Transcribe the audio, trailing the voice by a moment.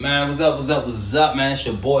Man, what's up, man? It's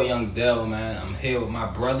your boy Young Devil, man. I'm here with my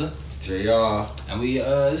brother. JR. And we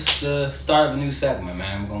this is the start of a new segment,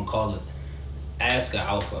 man. We're gonna call it Ask a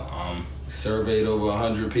Alpha. Surveyed over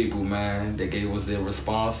 100 people, man. They gave us their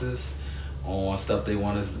responses on stuff they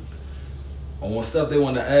want us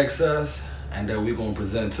to ask us, and that we're gonna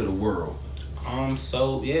present to the world.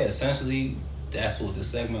 So yeah, essentially that's what the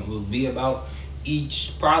segment will be about.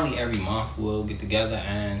 Probably every month we'll get together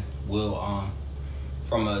and we'll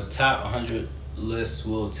from a top 100 list,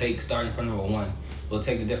 we'll take, starting from number 1, we'll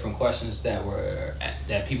take the different questions that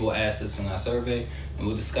people asked us in our survey, and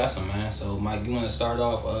we'll discuss them, man. So, Mike, you want to start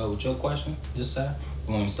off with your question this time?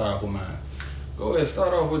 You want me to start off with mine? Go ahead,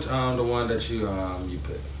 start off with the one that you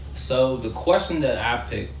picked. So, the question that I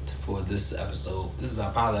picked for this episode, this is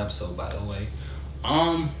our pilot episode, by the way.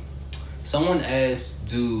 Someone asked,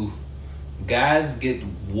 do guys get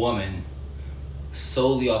women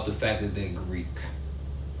solely off the fact that they're Greek?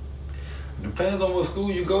 Depends on what school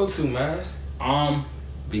you go to, man.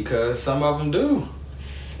 Because some of them do.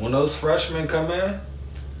 When those freshmen come in,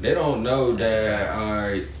 they don't know that,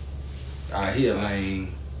 alright, he a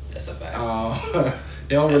lame. That's a fact.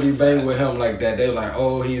 They don't really bang with him like that. They're like,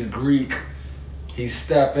 oh, he's Greek. He's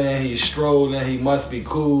stepping, he's strolling, he must be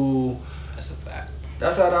cool. That's a fact.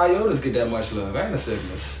 That's how the IOTAs get that much love. Ain't a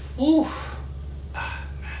sickness. Oof.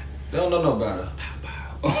 They don't know no better.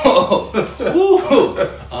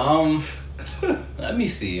 Ooh. Let me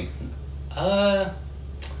see.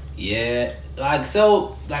 Yeah. That's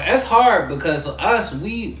hard because us,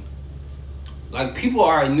 people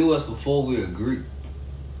already knew us before we were Greek.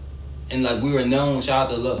 And we were known,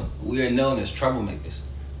 shout out to Love, we were known as troublemakers.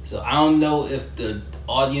 So I don't know if the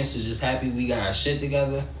audience was just happy we got our shit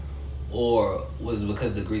together or was it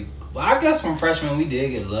because the Greek. But I guess from freshmen we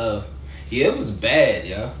did get love. Yeah, it was bad,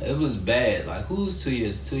 yo. It was bad. Who's 2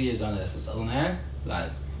 years? 2 years on this? It's 09?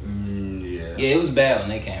 Yeah. Yeah, it was bad when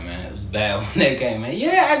they came, man. It was bad when they came, man.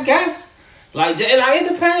 Yeah, I guess. It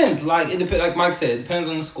depends. Like Mike said, it depends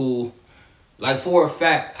on the school. For a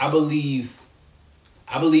fact, I believe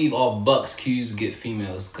all Bucks Qs get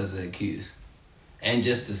females because of their Qs. And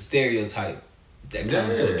just the stereotype that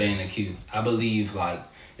comes with being a Q. I believe,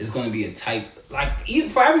 it's going to be a type, even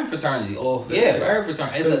for every fraternity, for every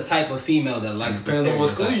fraternity, it's a type of female that likes the stereotype.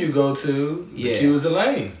 Depends on what school you go to, the Qs are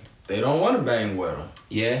lame. They don't want to bang with them.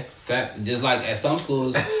 Yeah, fact. Just like at some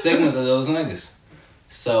schools, Sigmas are those niggas.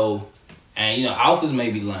 So, and Alphas may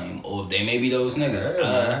be lame, or they may be those niggas.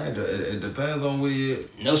 Yeah, it depends on where you.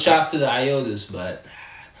 No shots to the IOTAs, but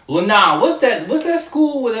what's that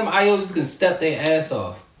school where them IOTAs can step their ass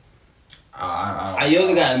off?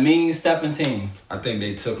 IOTA got a mean stepping team. I think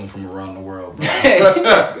they took them from around the world, bro.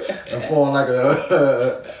 And formed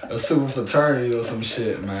a super fraternity or some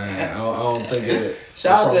shit, man. I don't think it.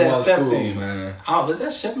 Shout out to that step school, team, man. Was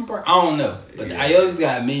that Shipping Park? I don't know, but the IOTA's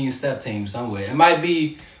got a mean step team somewhere. It might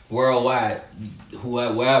be worldwide,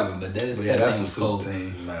 wherever, but that is that's a super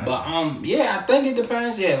team, man. But I think it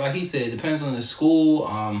depends. Yeah, like he said, it depends on the school.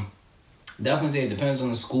 Definitely say it depends on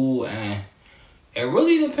the school, and it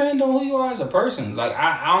really depends on who you are as a person.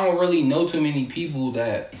 I don't really know too many people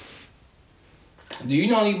that. Do you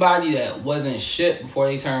know anybody that wasn't shit before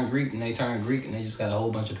they turned Greek and they turned Greek and they just got a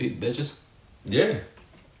whole bunch of bitches? Yeah.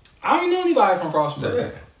 I don't know anybody from Frostburg.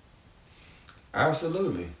 Yeah.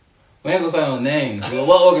 Absolutely. We ain't gonna say no names. Well,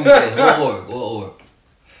 what organization? What org?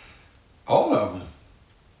 All of them.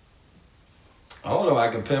 All of them. I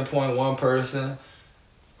can pinpoint one person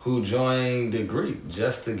who joined the Greek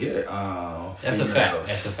just to get That's a fact.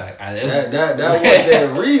 That's a fact. That was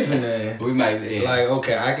their reasoning. We might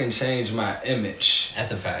okay, I can change my image.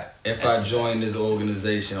 That's a fact. If I join this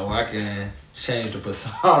organization, or I can change the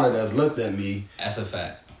persona that's looked at me. That's a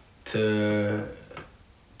fact. To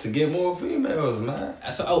get more females, man.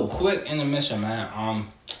 Quick intermission, man.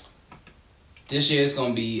 This year is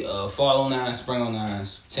gonna be Fall 09, Spring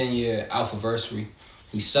 09's 10-year Alphaversary.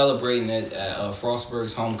 We celebrating it at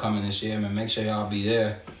Frostburg's homecoming this year, man. Make sure y'all be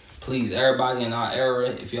there. Please, everybody in our era,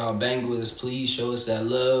 if y'all bang with us, please show us that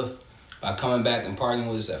love by coming back and partying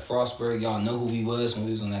with us at Frostburg. Y'all know who we was when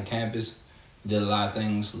we was on that campus. We did a lot of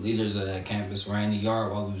things. Leaders of that campus ran the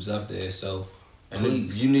yard while we was up there. So,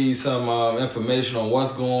 please. If you need some information on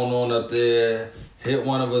what's going on up there, hit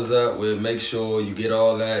one of us up. We'll make sure you get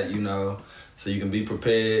all that, so you can be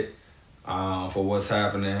prepared. For what's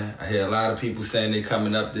happening. I hear a lot of people saying they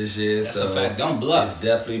coming up this year. That's a fact. Don't bluff. It's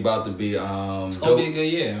definitely about to be it's gonna be a good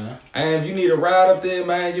year, man. And if you need a ride up there,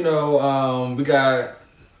 man, we got a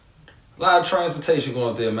lot of transportation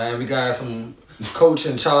going up there, man. We got some coach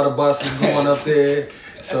and charter buses going up there.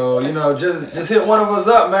 So, just hit one of us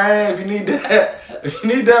up, man, if you need that If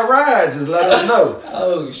you need that ride, just let us know.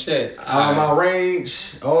 Oh shit! My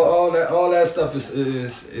range, all that stuff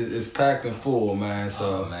is packed and full, man.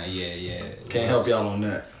 So man, yeah. Can't help y'all on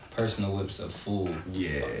that. Personal whips are full.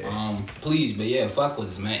 Yeah. Please, but yeah, fuck with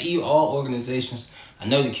us, man. All organizations. I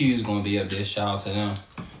know the Q's gonna be up there. Shout out to them.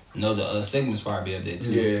 I know the Sigma's probably up there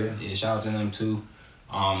too. Yeah. Shout out to them too.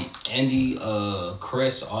 Andy,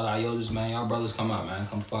 Chris, all the Iotas, man. Y'all brothers come out, man.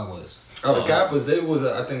 Come fuck with us. Oh, the Kappas, they was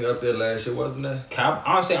I think up there last year, wasn't they?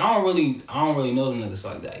 Honestly, I don't really know them niggas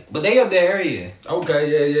like that. But they up there every year.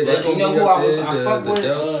 Okay, yeah. But you know who I fuck with?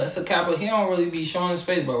 It's a Kappa. He don't really be showing his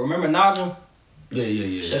face, but remember Nigel?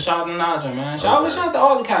 Yeah. Shout out to Nigel, man. Shout out to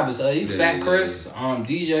all the Kappas. Fat Chris,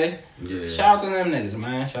 DJ. Yeah. Shout out to them niggas,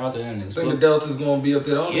 man. Shout out to them niggas. I think the Delta's gonna be up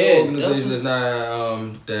there. The only organization that's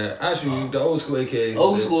not that actually the old school AKs.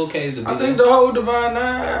 Old school AKs will be I think the whole Divine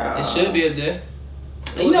Nine. It should be up there.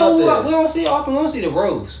 You know what? We don't see often. We don't see the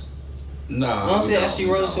Rose. Nah. We don't see SG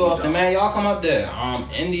Rose too often, man. Y'all come up there.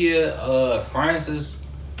 India, Francis.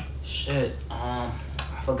 Shit. I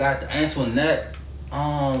forgot the Antoinette.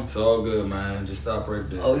 It's all good, man. Just stop right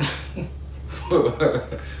there. Oh.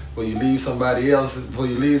 Before you leave somebody else.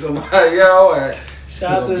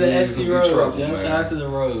 Shout out to the SG Rose. Shout out to the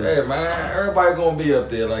Rose. Hey, man. Everybody gonna be up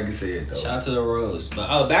there, like you said, though. Shout out to the Rose.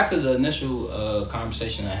 But back to the initial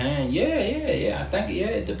conversation at hand. Yeah. I think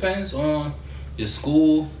it depends on your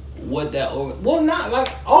school, what that well, not like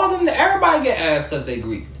all of them. Everybody get asked because they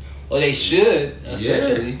Greek. Or they should,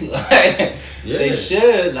 essentially. They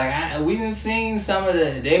should. Like, we done seen some of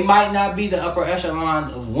the... They might not be the upper echelon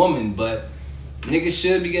of women, but niggas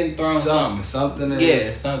should be getting thrown something. Something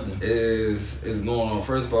is going on.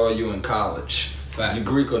 First of all, you in college. Fact. You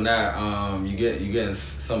Greek or not, you getting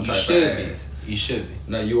some type of ass. You should be.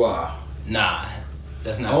 No, you are. Nah,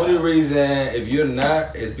 that's not. The only reason, if you're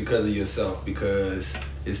not, is because of yourself. Because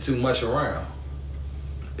it's too much around.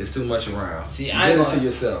 It's too much around. See, you did it to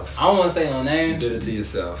yourself. I don't want to say no name. You did it to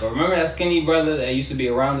yourself. But remember that skinny brother that used to be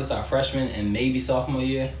around us our freshman and maybe sophomore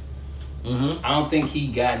year? Mm-hmm. I don't think he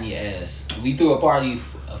got any ass. We threw a party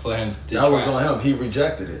for him to That was on him. He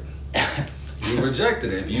rejected it. You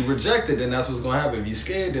rejected it. If you reject it, then that's what's going to happen. If you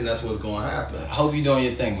scared, then that's what's going to happen. I hope you're doing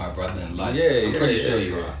your thing, my brother. I'm pretty sure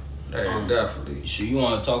you are. Yeah, definitely. So you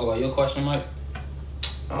want to talk about your question, Mike?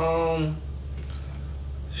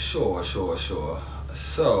 Sure.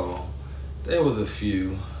 So, there was a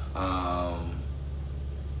few that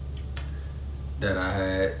I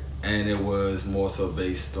had, and it was more so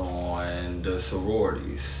based on the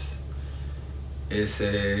sororities. It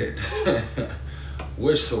said,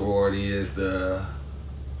 which sorority is the...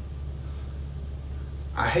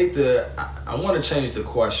 I want to change the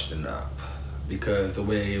question up, because the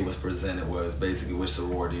way it was presented was basically which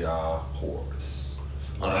sorority are whores,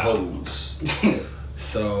 are the hoes.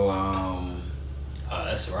 So, oh,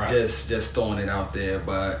 that's right. Just throwing it out there,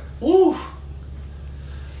 but woo,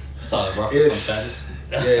 it's all rough sometimes.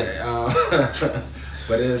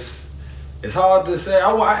 But it's hard to say.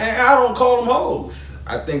 I don't call them hoes.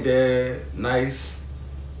 I think they're nice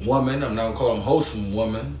women. I'm not gonna call them wholesome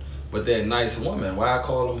women, but they're nice women. Why I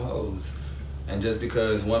call them hoes? And just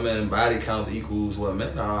because women body counts equals what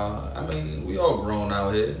men are, I mean, we all grown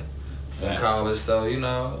out here in college, so you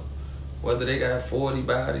know. Whether they got 40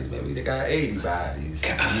 bodies, maybe they got 80 bodies.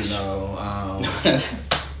 Gosh. You know,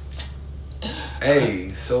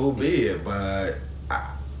 hey, so be it. But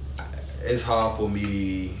it's hard for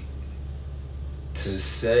me to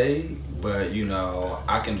say. But you know,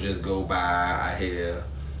 I can just go by. I hear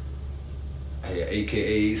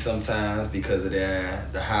AKAs sometimes because of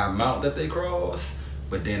the high amount that they cross.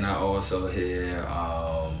 But then I also hear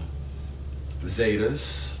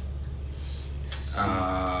Zetas.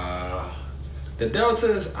 The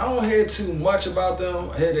Deltas, I don't hear too much about them.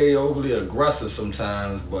 I hear they overly aggressive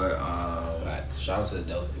sometimes, but right. Shout out to the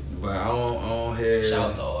Deltas. But I don't hear. Shout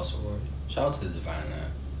out to all sorority. Shout out to the Divine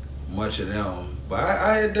Nine. Much of them, but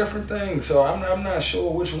I hear different things, so I'm not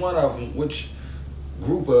sure which one of them, which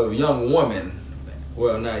group of young women.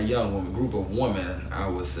 Well, not young women, group of women. I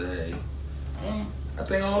would say. I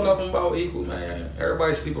think all of them about equal, man.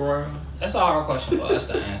 Everybody sleep around. That's a hard question for us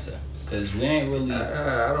to answer. Cause we ain't really.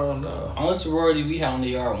 I don't know. Only sorority we had on the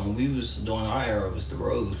yard when we was doing our era was the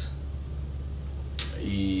Rose.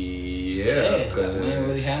 Yeah, like we didn't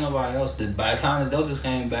really have nobody else. By the time the Deltas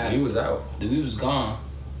came back, we was out. We was gone.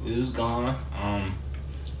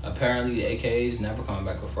 Apparently the AKAs never coming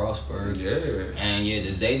back with Frostburg. Yeah. And the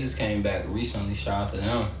Zetas came back recently. Shout out to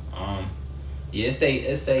them. It's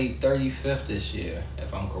they 35th this year,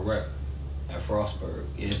 if I'm correct. At Frostburg.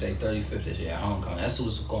 It's a 35th this year at homecoming. That's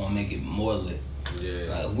what's gonna make it more lit.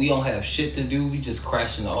 Yeah. Like, we don't have shit to do. We just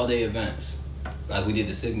crashing all day events. Like we did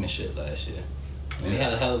the Sigma shit last year. We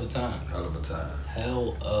had a hell of a time. Hell of a time.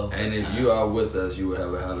 Hell of a time. And if you are with us, you will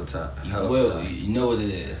have a hell of a time. You will. You know what it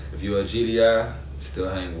is. If you're a GDI, still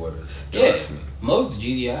hang with us. Trust me. Most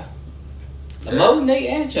GDI. Mo, Nate,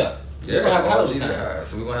 and Chuck. They're gonna have a hell of a time.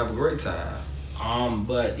 So we're gonna have a great time.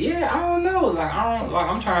 But yeah, I don't know.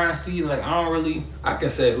 I'm trying to see. I can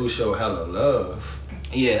say who show hella love.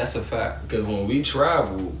 Yeah, that's a fact. Because when we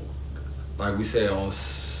travel, like we said on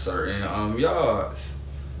certain yards,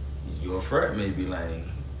 your frat may be lame.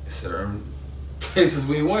 Certain places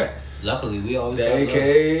we went. Luckily, we always the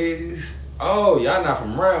AKs. Oh, y'all not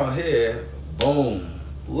from around here. Boom.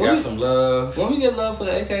 Got some love. When we get love for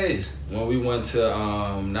the AKs? When we went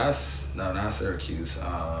to not Syracuse.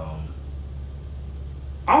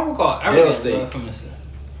 I don't recall. I Dale State.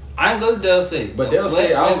 I ain't go to Dale State. But Dale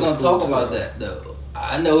State, I was gonna cool talk about that though.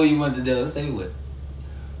 I know who you went to Dale State with.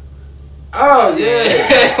 Oh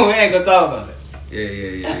yeah. We ain't gonna talk about it.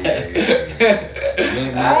 Yeah.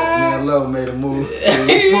 Me and Lo made a move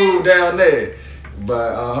down there.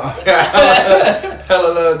 But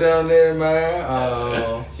hella love down there, man.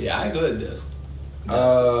 Yeah, I ain't go to Dale.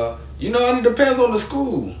 And it depends on the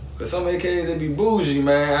school. Cause some AKs they be bougie,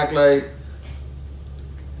 man. Act like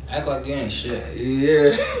you ain't shit.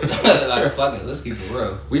 Yeah. Like fuck it, let's keep it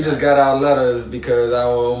real. We just got our letters because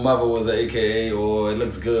our mother was an AKA or it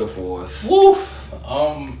looks good for us. Woof.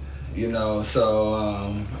 We'll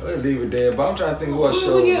leave it there. But I'm trying to think what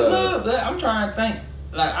show we get love. I'm trying to think.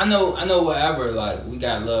 Like I know whatever. Like we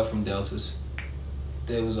got love from Deltas.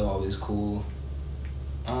 They was always cool.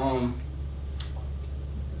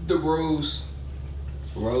 The Rose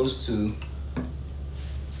too.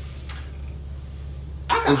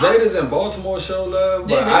 The Zetas in Baltimore show love,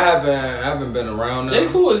 but I haven't been around them. They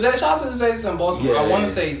cool. Shout out to the Zetas in Baltimore. Yeah, I want to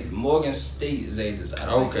say Morgan State Zetas. I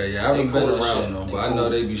haven't been around them, but I know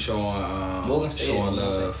they be showing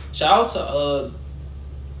love. Shout out to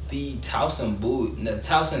the Towson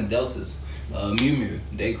Deltas, Mew Mew.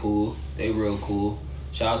 They cool. They real cool.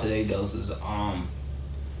 Shout out to they Deltas.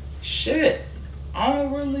 Shit. I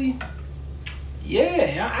don't really.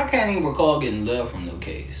 Yeah, I can't even recall getting love from no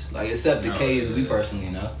K's. Like, except the K's we personally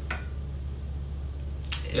know.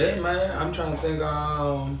 Yeah, man. I'm trying to think.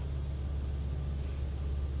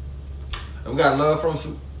 We got love from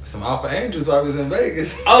some Alpha Angels while we was in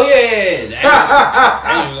Vegas. Oh, yeah. The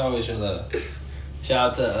Angels always show love. Shout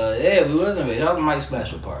out to, we was in Vegas. Shout out to Mike's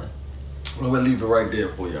Special Party. We'll leave it right there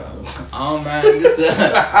for y'all. Man, this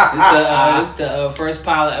the first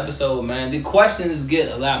pilot episode, man. The questions get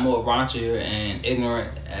a lot more raunchier and ignorant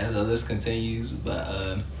as the list continues,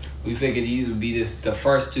 but we figured these would be the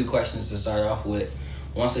first two questions to start off with.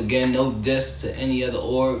 Once again, no diss to any other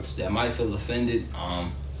orgs that might feel offended.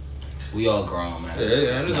 We all grown, man.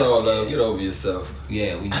 Yeah, it's all love. Get over yourself.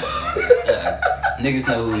 Yeah, we know. Niggas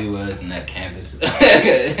know who he was in that campus.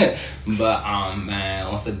 But man,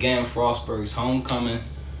 once again, Frostburg's homecoming.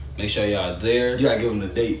 Make sure y'all there. You gotta give them the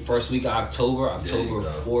date. First week of October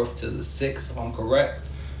 4th to the 6th, if I'm correct.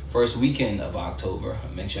 First weekend of October.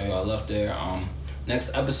 Make sure y'all up there.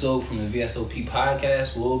 Next episode from the VSOP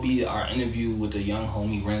podcast will be our interview with the young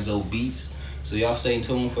homie Renzo Beats. So y'all stay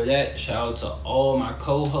tuned for that. Shout out to all my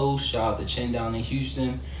co-hosts. Shout out to Chin down in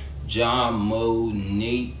Houston, John, Mo,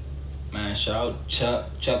 Nate, man. Shout out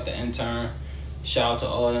Chuck the intern. Shout out to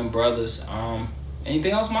all them brothers.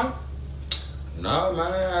 Anything else, Mike? No,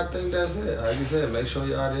 man. I think that's it. Like you said, make sure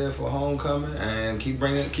y'all there for homecoming and keep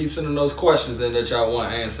sending those questions in that y'all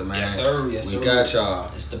want answer, man. Yes, sir. We got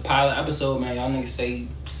y'all. It's the pilot episode, man. Y'all niggas stay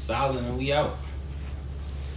solid and we out.